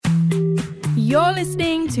You're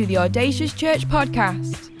listening to the Audacious Church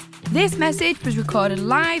podcast. This message was recorded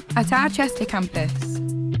live at our Chester campus.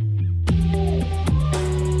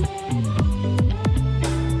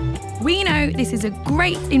 We know this is a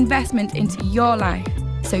great investment into your life,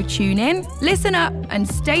 so tune in, listen up, and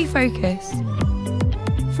stay focused.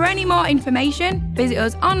 For any more information, visit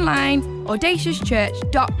us online,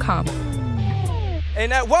 audaciouschurch.com.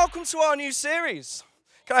 And welcome to our new series.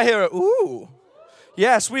 Can I hear it? Ooh.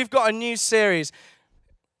 Yes, we've got a new series.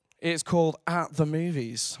 It's called At the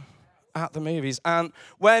Movies. At the Movies. And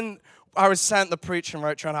when I was sent the preaching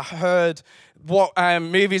rotor and I heard what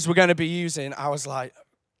movies we're going to be using, I was like,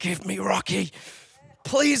 give me Rocky.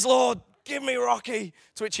 Please, Lord, give me Rocky.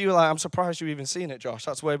 To which you were like, I'm surprised you've even seen it, Josh.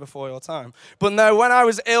 That's way before your time. But no, when I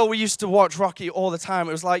was ill, we used to watch Rocky all the time.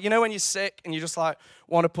 It was like, you know when you're sick and you just like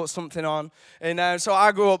want to put something on? And so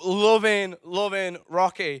I grew up loving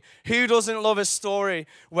Rocky. Who doesn't love a story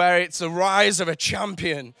where it's the rise of a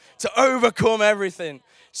champion to overcome everything?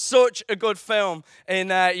 Such a good film.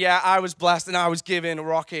 And I was blessed and I was given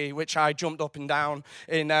Rocky, which I jumped up and down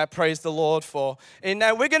and praised the Lord for. And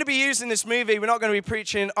we're going to be using this movie. We're not going to be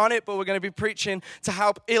preaching on it, but we're going to be preaching to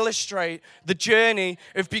help illustrate the journey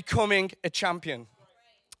of becoming a champion.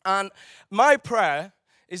 And my prayer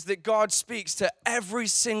is that God speaks to every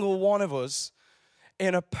single one of us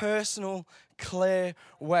in a personal, clear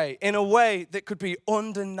way, in a way that could be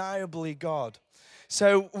undeniably God.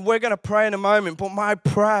 So we're going to pray in a moment, but my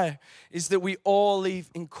prayer is that we all leave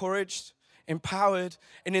encouraged, empowered,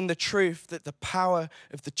 and in the truth that the power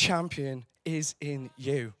of the champion is in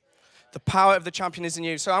you. The power of the champion is in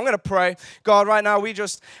you. So I'm going to pray. God, right now, we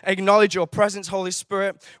just acknowledge your presence, Holy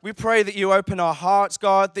Spirit. We pray that you open our hearts,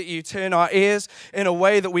 God, that you turn our ears in a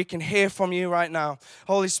way that we can hear from you right now.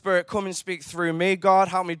 Holy Spirit, come and speak through me, God.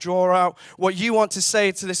 Help me draw out what you want to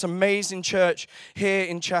say to this amazing church here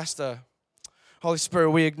in Chester. Holy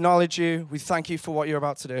Spirit, we acknowledge you. We thank you for what you're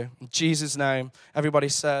about to do. In Jesus' name, everybody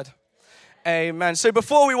said, amen. So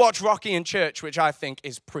before we watch Rocky in church, which I think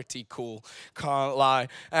is pretty cool, can't lie.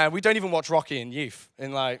 We don't even watch Rocky in youth.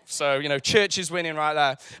 So church is winning right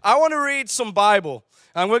there. I want to read some Bible.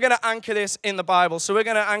 And we're going to anchor this in the Bible. So we're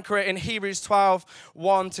going to anchor it in Hebrews 12,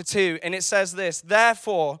 1-2. And it says this: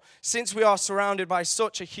 therefore, since we are surrounded by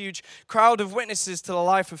such a huge crowd of witnesses to the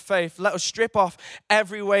life of faith, let us strip off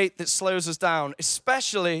every weight that slows us down,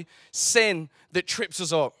 especially sin that trips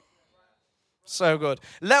us up. So good.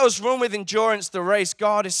 Let us run with endurance the race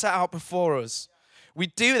God has set out before us. We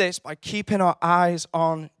do this by keeping our eyes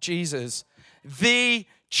on Jesus, the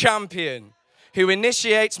champion, who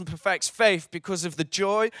initiates and perfects faith. Because of the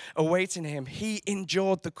joy awaiting him, he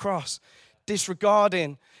endured the cross,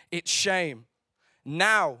 disregarding its shame.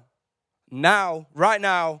 Now, right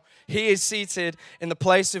now, he is seated in the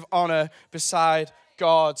place of honor beside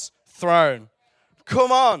God's throne.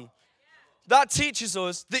 Come on. That teaches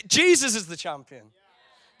us that Jesus is the champion,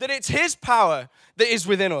 that it's his power that is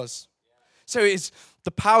within us. So it is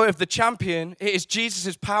the power of the champion, it is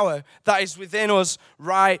Jesus' power that is within us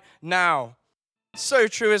right now. So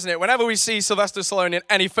true, isn't it? Whenever we see Sylvester Stallone in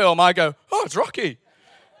any film, I go, oh, it's Rocky.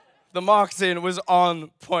 The marketing was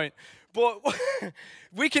on point. But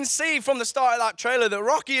we can see from the start of that trailer that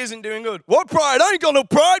Rocky isn't doing good. What pride? I ain't got no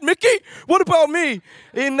pride, Mickey. What about me?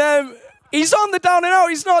 He's on the down and out.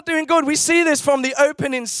 He's not doing good. We see this from the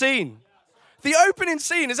opening scene. The opening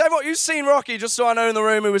scene. Is everyone who's seen Rocky, just so I know in the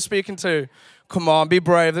room who we're speaking to? Come on, be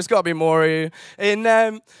brave. There's got to be more of you. In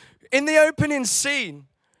the opening scene,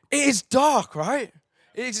 it is dark, right?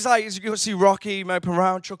 It's like you see Rocky moping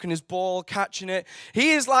around, chucking his ball, catching it.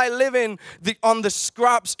 He is like living on the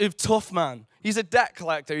scraps of tough man. He's a debt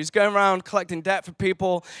collector. He's going around collecting debt for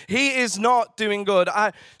people. He is not doing good.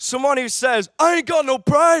 Someone who says, I ain't got no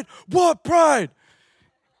pride. What pride?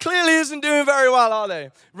 Clearly isn't doing very well, are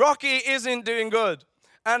they? Rocky isn't doing good.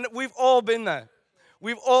 And we've all been there.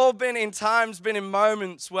 We've all been in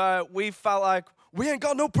moments where we felt like, we ain't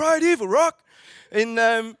got no pride either, Rock.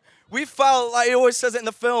 We felt, like he always says it in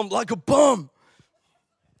the film, like a bum.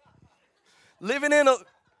 Living in a...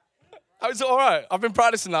 It's all right. I've been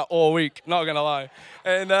practicing that all week, not going to lie.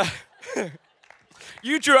 And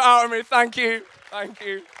you drew it out of me. Thank you. Thank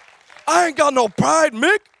you. I ain't got no pride,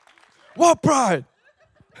 Mick. What pride?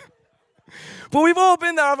 But we've all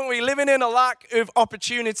been there, haven't we? Living in a lack of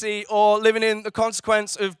opportunity or living in the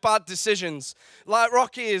consequence of bad decisions. Like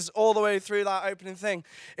Rocky is all the way through that opening thing.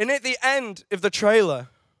 And at the end of the trailer,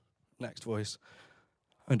 next voice,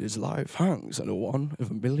 and his life hangs on a 1 in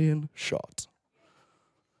a million shot.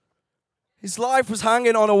 His life was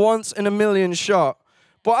hanging on a once in a million shot.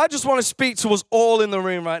 But I just want to speak to us all in the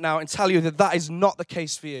room right now and tell you that that is not the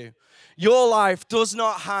case for you. Your life does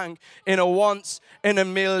not hang in a once in a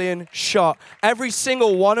million shot. Every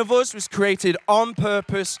single one of us was created on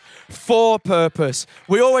purpose, for purpose.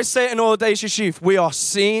 We always say it in Audacious Youth, we are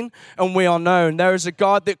seen and we are known. There is a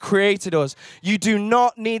God that created us. You do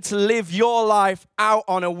not need to live your life out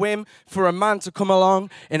on a whim for a man to come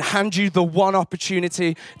along and hand you the one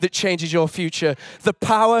opportunity that changes your future. The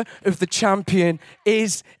power of the champion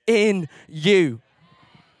is in you.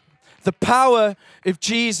 The power of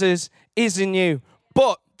Jesus is in you.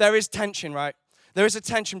 But there is tension, right? There is a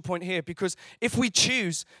tension point here, because if we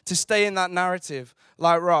choose to stay in that narrative,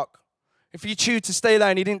 like Rock, if you choose to stay there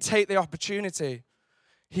and he didn't take the opportunity,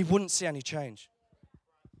 he wouldn't see any change.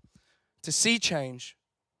 To see change,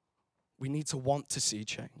 we need to want to see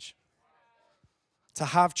change. To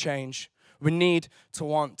have change, we need to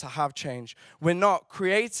want to have change. We're not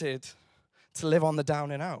created to live on the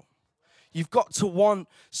down and out. You've got to want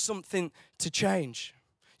something to change.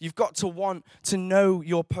 You've got to want to know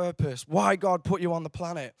your purpose, why God put you on the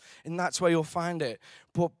planet, and that's where you'll find it.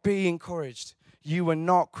 But be encouraged. You were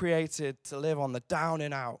not created to live on the down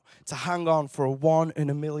and out, to hang on for a 1 in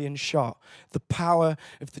a million shot. The power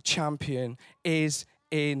of the champion is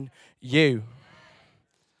in you.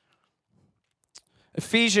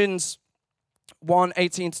 Ephesians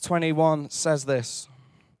 1:18-21 says this: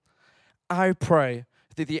 I pray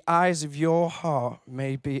that the eyes of your heart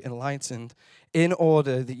may be enlightened, in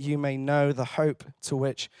order that you may know the hope to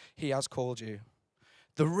which he has called you,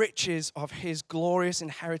 the riches of his glorious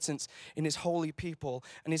inheritance in his holy people,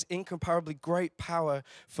 and his incomparably great power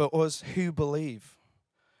for us who believe.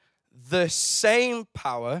 The same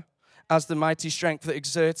power as the mighty strength that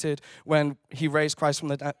exerted when he raised Christ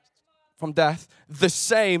from death, the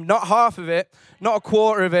same, not half of it, not a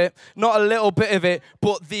quarter of it, not a little bit of it,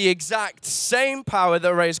 but the exact same power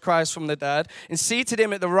that raised Christ from the dead and seated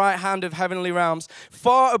him at the right hand of heavenly realms,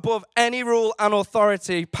 far above any rule and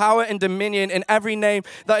authority, power and dominion, in every name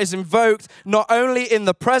that is invoked, not only in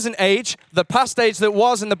the present age, the past age that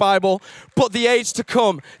was in the Bible, but the age to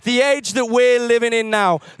come, the age that we're living in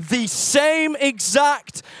now. The same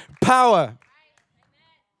exact power.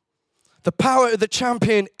 The power of the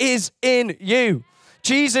champion is in you.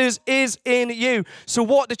 Jesus is in you. So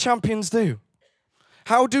what do champions do?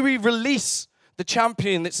 How do we release the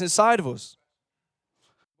champion that's inside of us?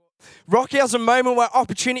 Rocky has a moment where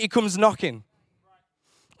opportunity comes knocking.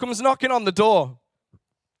 Comes knocking on the door.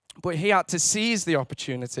 But he had to seize the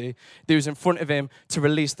opportunity that was in front of him to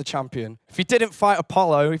release the champion. If he didn't fight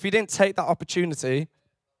Apollo, if he didn't take that opportunity,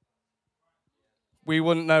 we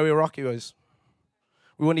wouldn't know who Rocky was.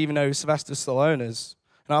 We wouldn't even know who Sylvester Stallone is.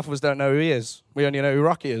 And half of us don't know who he is. We only know who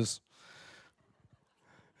Rocky is.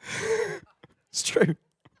 It's true.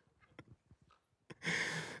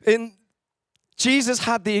 And Jesus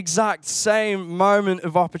had the exact same moment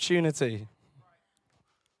of opportunity.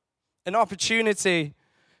 An opportunity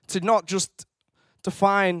to not just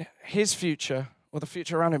define his future or the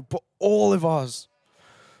future around him, but all of ours.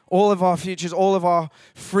 All of our futures, all of our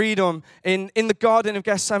freedom. In the Garden of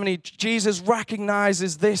Gethsemane, Jesus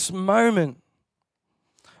recognizes this moment.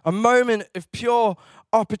 A moment of pure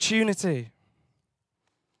opportunity.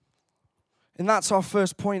 And that's our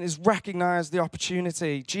first point, is recognize the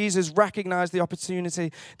opportunity. Jesus recognized the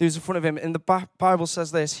opportunity that was in front of him. And the Bible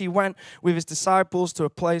says this: he went with his disciples to a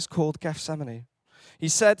place called Gethsemane. He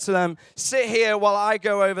said to them, sit here while I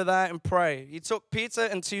go over there and pray. He took Peter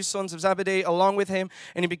and 2 sons of Zebedee along with him,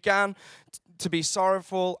 and he began to be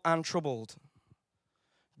sorrowful and troubled.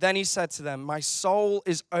 Then he said to them, my soul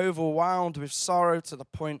is overwhelmed with sorrow to the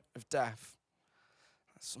point of death.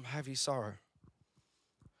 That's some heavy sorrow.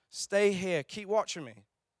 Stay here, keep watching me.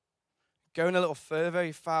 Going a little further,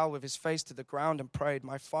 he fell with his face to the ground and prayed,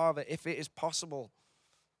 my Father, if it is possible,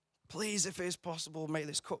 please, if it is possible, may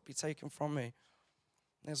this cup be taken from me.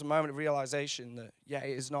 There's a moment of realization that, it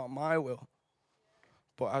is not my will,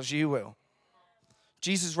 but as you will.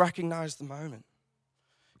 Jesus recognized the moment.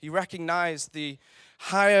 He recognized the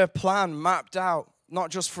higher plan mapped out,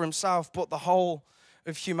 not just for himself, but the whole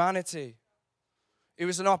of humanity. It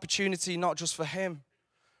was an opportunity not just for him,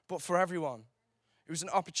 but for everyone. It was an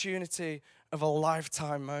opportunity of a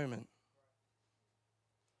lifetime moment.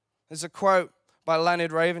 There's a quote by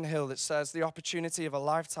Leonard Ravenhill that says, the opportunity of a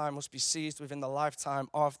lifetime must be seized within the lifetime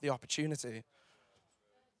of the opportunity.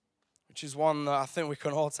 Which is one that I think we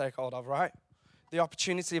can all take hold of, right? The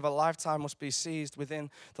opportunity of a lifetime must be seized within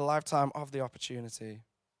the lifetime of the opportunity.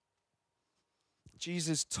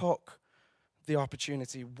 Jesus took the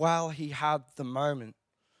opportunity while he had the moment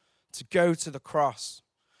to go to the cross,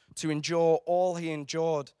 to endure all he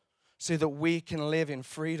endured so that we can live in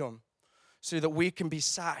freedom, so that we can be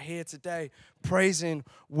sat here today praising,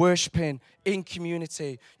 worshiping, in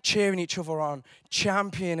community, cheering each other on,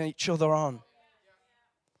 championing each other on.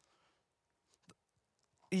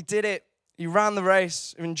 He did it. He ran the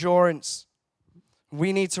race of endurance.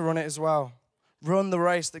 We need to run it as well. Run the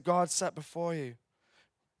race that God set before you.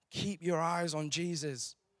 Keep your eyes on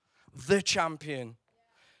Jesus, the champion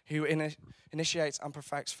who initiates and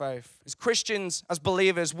perfects faith. As Christians, as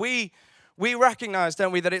believers, we recognize,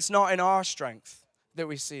 don't we, that it's not in our strength that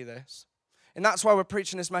we see this. And that's why we're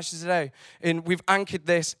preaching this message today. And we've anchored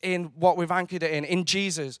this in what we've anchored it in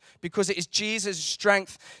Jesus. Because it is Jesus'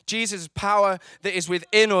 strength, Jesus' power that is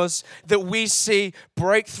within us that we see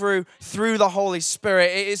breakthrough through the Holy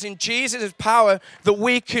Spirit. It is in Jesus' power that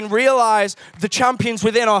we can realize the champions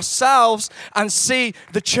within ourselves and see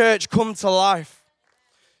the church come to life.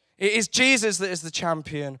 It is Jesus that is the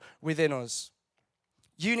champion within us.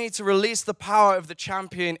 You need to release the power of the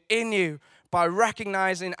champion in you by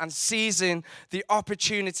recognizing and seizing the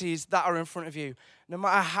opportunities that are in front of you, no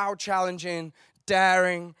matter how challenging,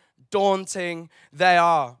 daring, daunting they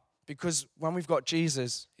are. Because when we've got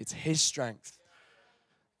Jesus, it's his strength.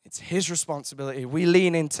 It's his responsibility. We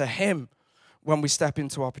lean into him when we step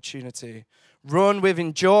into opportunity. Run with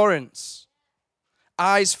endurance,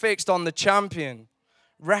 eyes fixed on the champion,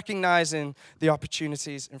 recognizing the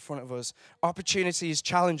opportunities in front of us. Opportunities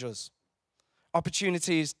challenge us.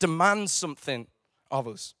 Opportunities demand something of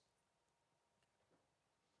us.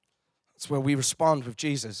 That's where we respond with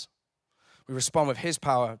Jesus. We respond with his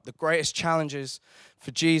power. The greatest challenges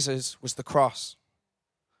for Jesus was the cross,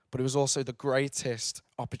 but it was also the greatest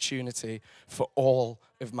opportunity for all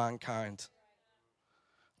of mankind.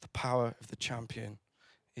 The power of the champion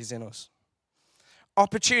is in us.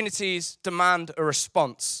 Opportunities demand a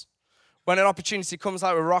response. When an opportunity comes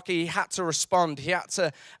like with Rocky, he had to respond. He had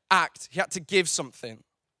to act. He had to give something.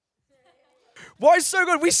 What is so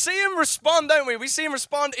good? We see him respond, don't we? We see him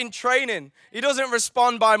respond in training. He doesn't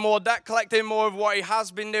respond by more debt collecting, more of what he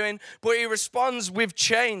has been doing, but he responds with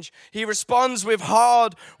change. He responds with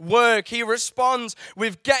hard work. He responds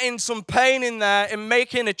with getting some pain in there and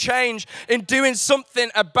making a change and doing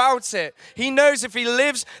something about it. He knows if he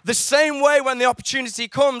lives the same way when the opportunity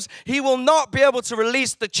comes, he will not be able to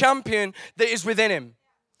release the champion that is within him.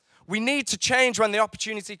 We need to change when the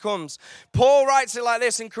opportunity comes. Paul writes it like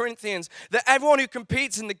this in Corinthians, that everyone who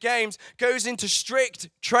competes in the games goes into strict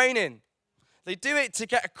training. They do it to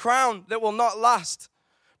get a crown that will not last,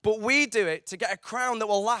 but we do it to get a crown that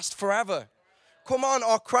will last forever. Come on,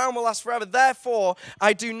 our crown will last forever. Therefore,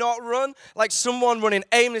 I do not run like someone running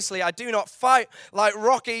aimlessly. I do not fight like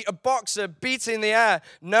Rocky, a boxer, beating the air.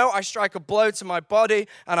 No, I strike a blow to my body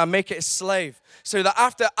and I make it a slave, so that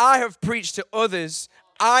after I have preached to others,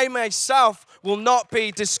 I myself will not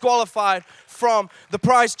be disqualified from the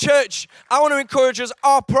prize. Church, I want to encourage us,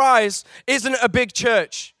 our prize isn't a big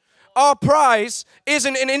church. Our prize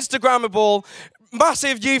isn't an Instagrammable,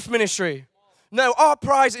 massive youth ministry. No, our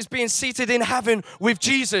prize is being seated in heaven with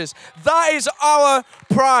Jesus. That is our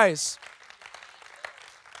prize.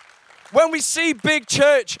 When we see big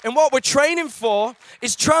church and what we're training for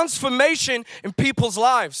is transformation in people's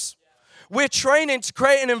lives. We're training to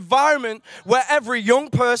create an environment where every young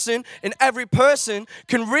person and every person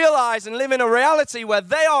can realize and live in a reality where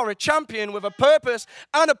they are a champion with a purpose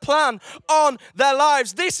and a plan on their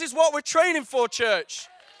lives. This is what we're training for, church.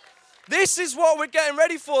 This is what we're getting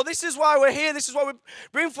ready for. This is why we're here. This is what we're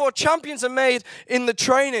bringing for. Champions are made in the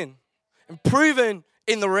training and proven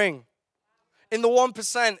in the ring. In the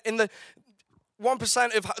 1%, in the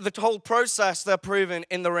 1% of the whole process, they're proven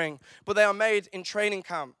in the ring. But they are made in training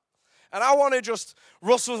camp. And I want to just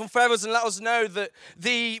rustle some feathers and let us know that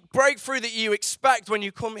the breakthrough that you expect when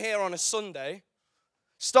you come here on a Sunday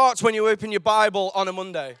starts when you open your Bible on a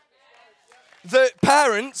Monday. The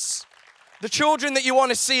parents, the children that you want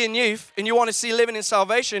to see in youth and you want to see living in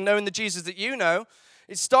salvation, knowing the Jesus that you know,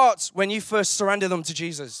 it starts when you first surrender them to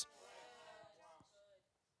Jesus.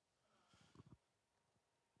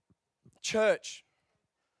 Church,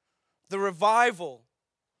 the revival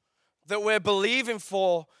that we're believing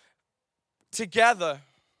for together,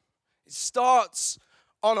 it starts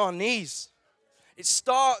on our knees. It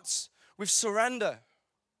starts with surrender.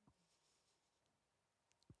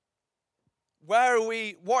 Where are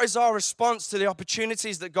we? What is our response to the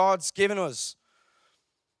opportunities that God's given us?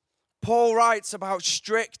 Paul writes about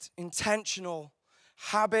strict, intentional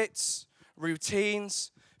habits,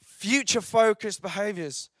 routines, future-focused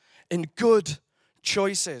behaviors, and good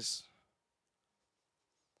choices.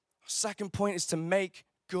 Our second point is to make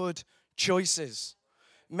good choices.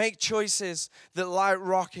 Make choices that, like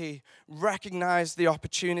Rocky, recognize the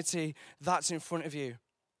opportunity that's in front of you.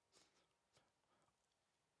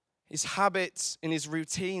 His habits and his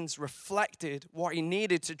routines reflected what he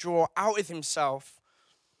needed to draw out of himself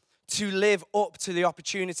to live up to the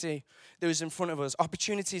opportunity that was in front of us.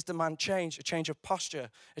 Opportunities demand change, a change of posture,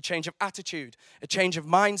 a change of attitude, a change of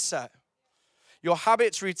mindset. Your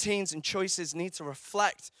habits, routines, and choices need to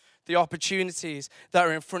reflect the opportunities that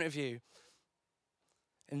are in front of you.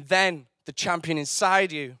 And then the champion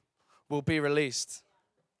inside you will be released.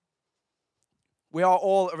 We are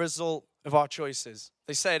all a result of our choices.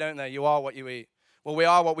 They say, don't they? You are what you eat. Well, we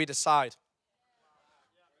are what we decide.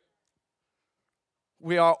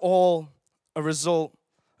 We are all a result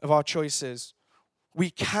of our choices.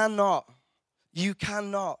 You cannot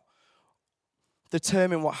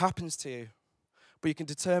determine what happens to you, but you can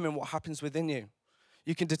determine what happens within you.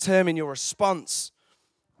 You can determine your response.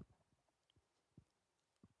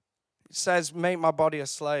 It says, make my body a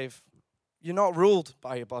slave. You're not ruled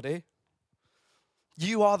by your body.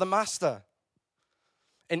 You are the master,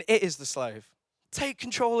 and it is the slave. Take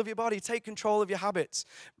control of your body. Take control of your habits.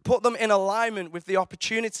 Put them in alignment with the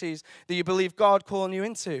opportunities that you believe God calling you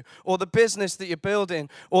into, or the business that you're building,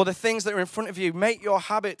 or the things that are in front of you. Make your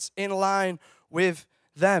habits in line with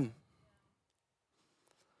them.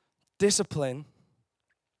 Discipline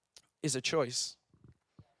is a choice.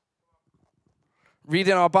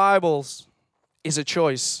 Reading our Bibles is a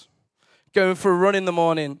choice. Going for a run in the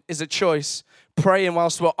morning is a choice. Praying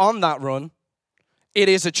whilst we're on that run, it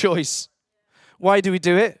is a choice. Why do we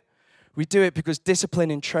do it? We do it because discipline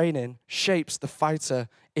in training shapes the fighter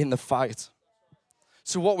in the fight.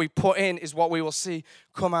 So what we put in is what we will see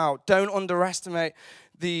come out. Don't underestimate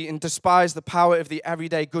and despise the power of the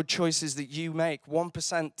everyday good choices that you make.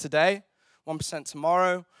 1% today, 1%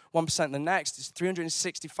 tomorrow, 1% the next is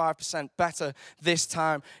 365% better this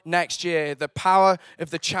time next year. The power of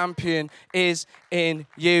the champion is in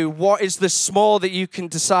you. What is the small that you can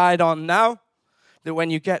decide on now? That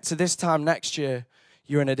when you get to this time next year,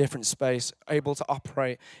 you're in a different space, able to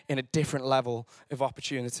operate in a different level of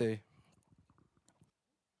opportunity.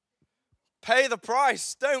 Pay the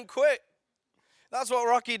price. Don't quit. That's what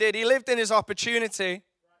Rocky did. He lived in his opportunity.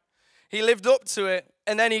 He lived up to it,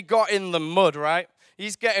 and then he got in the mud, right?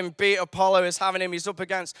 He's getting beat. Apollo is having him. He's up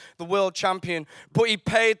against the world champion. But he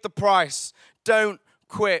paid the price. Don't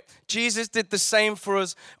quit. Jesus did the same for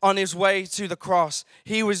us on his way to the cross.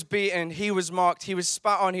 He was beaten. He was mocked. He was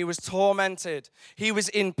spat on. He was tormented. He was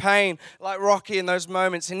in pain like Rocky in those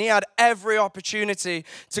moments. And he had every opportunity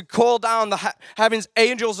to call down the heaven's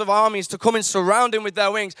angels of armies to come and surround him with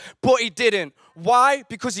their wings. But he didn't. Why?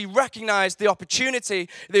 Because he recognized the opportunity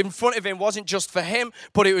that in front of him wasn't just for him,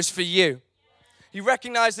 but it was for you. He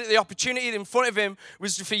recognized that the opportunity in front of him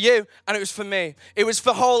was for you and it was for me. It was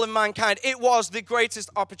for whole of mankind. It was the greatest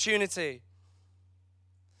opportunity.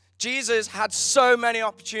 Jesus had so many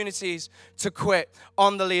opportunities to quit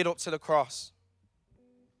on the lead up to the cross.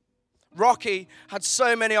 Rocky had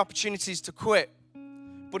so many opportunities to quit,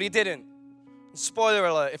 but he didn't. Spoiler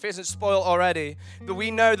alert, if it isn't spoiled already, but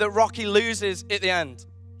we know that Rocky loses at the end.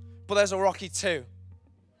 But there's a Rocky 2.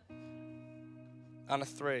 And a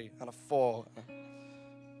 3, and a 4.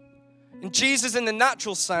 And Jesus, in the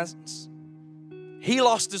natural sense, he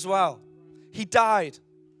lost as well. He died.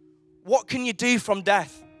 What can you do from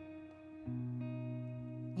death?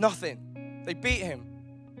 Nothing. They beat him.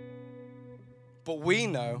 But we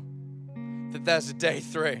know that there's a day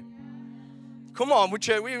 3. Come on,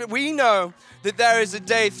 we know that there is a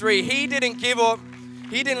day 3. He didn't give up.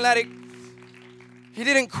 He didn't let it. He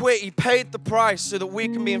didn't quit. He paid the price so that we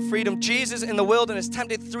can be in freedom. Jesus in the wilderness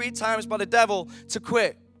tempted 3 times by the devil to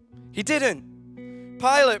quit. He didn't.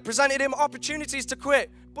 Pilate presented him opportunities to quit,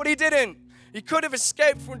 but he didn't. He could have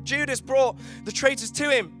escaped when Judas brought the traitors to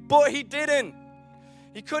him, but he didn't.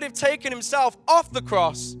 He could have taken himself off the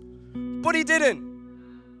cross, but he didn't.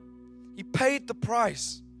 He paid the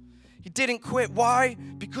price. He didn't quit. Why?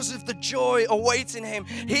 Because of the joy awaiting him.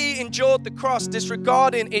 He endured the cross,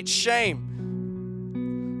 disregarding its shame.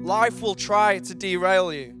 Life will try to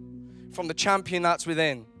derail you from the champion that's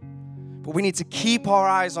within. But we need to keep our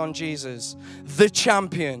eyes on Jesus, the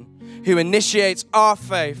champion who initiates our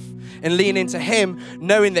faith, and lean into him,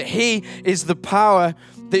 knowing that he is the power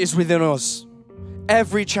that is within us.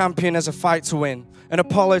 Every champion has a fight to win, an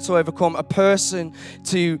Apollo to overcome, a person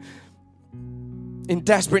in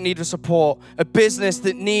desperate need of support, a business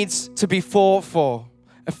that needs to be fought for,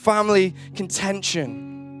 a family contention.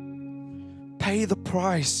 Pay the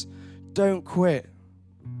price. Don't quit.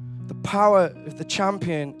 The power of the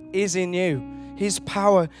champion is in you. His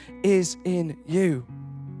power is in you.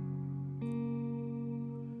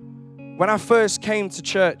 When I first came to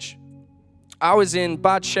church, I was in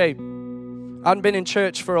bad shape. I hadn't been in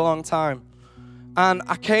church for a long time. And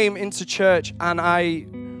I came into church and I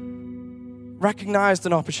recognized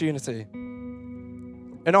an opportunity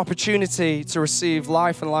to receive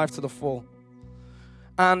life and life to the full.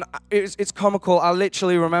 And it's comical. I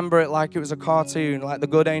literally remember it like it was a cartoon, like the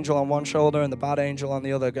good angel on one shoulder and the bad angel on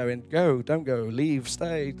the other going, go, don't go, leave,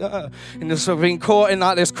 stay, and just sort of being caught in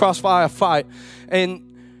like this crossfire fight.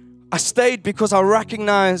 And I stayed because I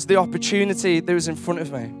recognized the opportunity that was in front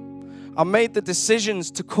of me. I made the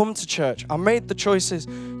decisions to come to church. I made the choices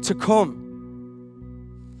to come.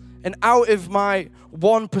 And out of my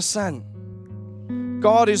 1%,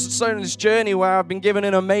 God is starting this journey where I've been given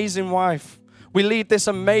an amazing wife. We lead this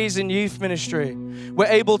amazing youth ministry. We're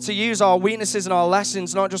able to use our weaknesses and our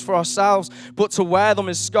lessons, not just for ourselves, but to wear them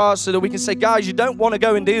as scars so that we can say, guys, you don't want to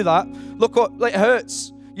go and do that. Look what it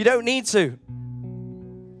hurts. You don't need to.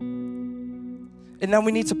 And then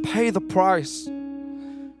we need to pay the price.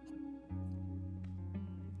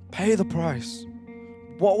 Pay the price.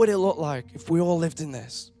 What would it look like if we all lived in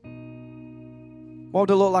this? What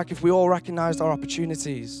would it look like if we all recognized our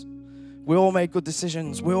opportunities? We all made good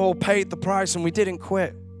decisions. We all paid the price and we didn't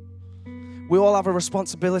quit. We all have a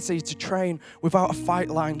responsibility to train without a fight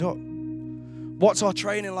lined up. What's our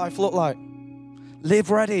training life look like?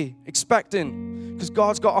 Live ready, expecting, because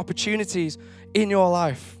God's got opportunities in your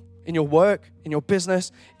life, in your work, in your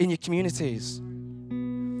business, in your communities.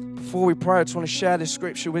 Before we pray, I just want to share this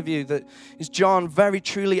scripture with you that is John, very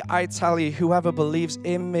truly I tell you, whoever believes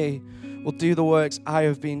in me will do the works I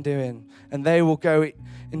have been doing, and they will go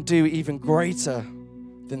and do even greater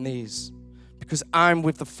than these, because I'm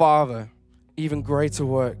with the Father, even greater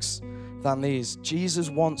works than these. Jesus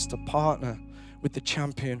wants to partner with the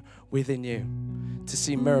champion within you, to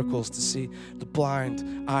see miracles, to see the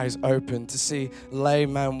blind eyes open, to see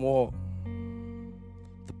lame men walk.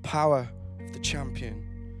 The power of the champion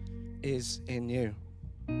is in you.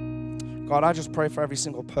 God, I just pray for every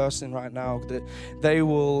single person right now that they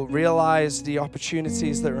will realize the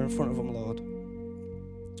opportunities that are in front of them, Lord.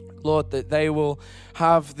 Lord, that they will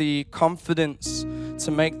have the confidence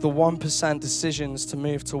to make the 1% decisions to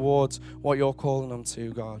move towards what you're calling them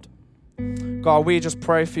to, God. God, we just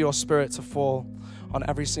pray for your Spirit to fall on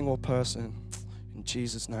every single person. In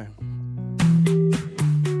Jesus' name.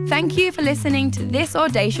 Thank you for listening to this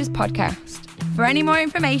Audacious podcast. For any more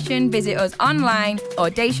information, visit us online,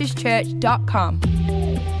 audaciouschurch.com.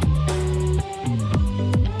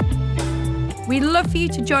 We'd love for you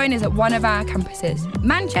to join us at one of our campuses,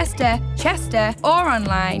 Manchester, Chester, or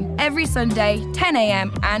online, every Sunday, 10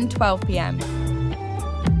 a.m. and 12 p.m.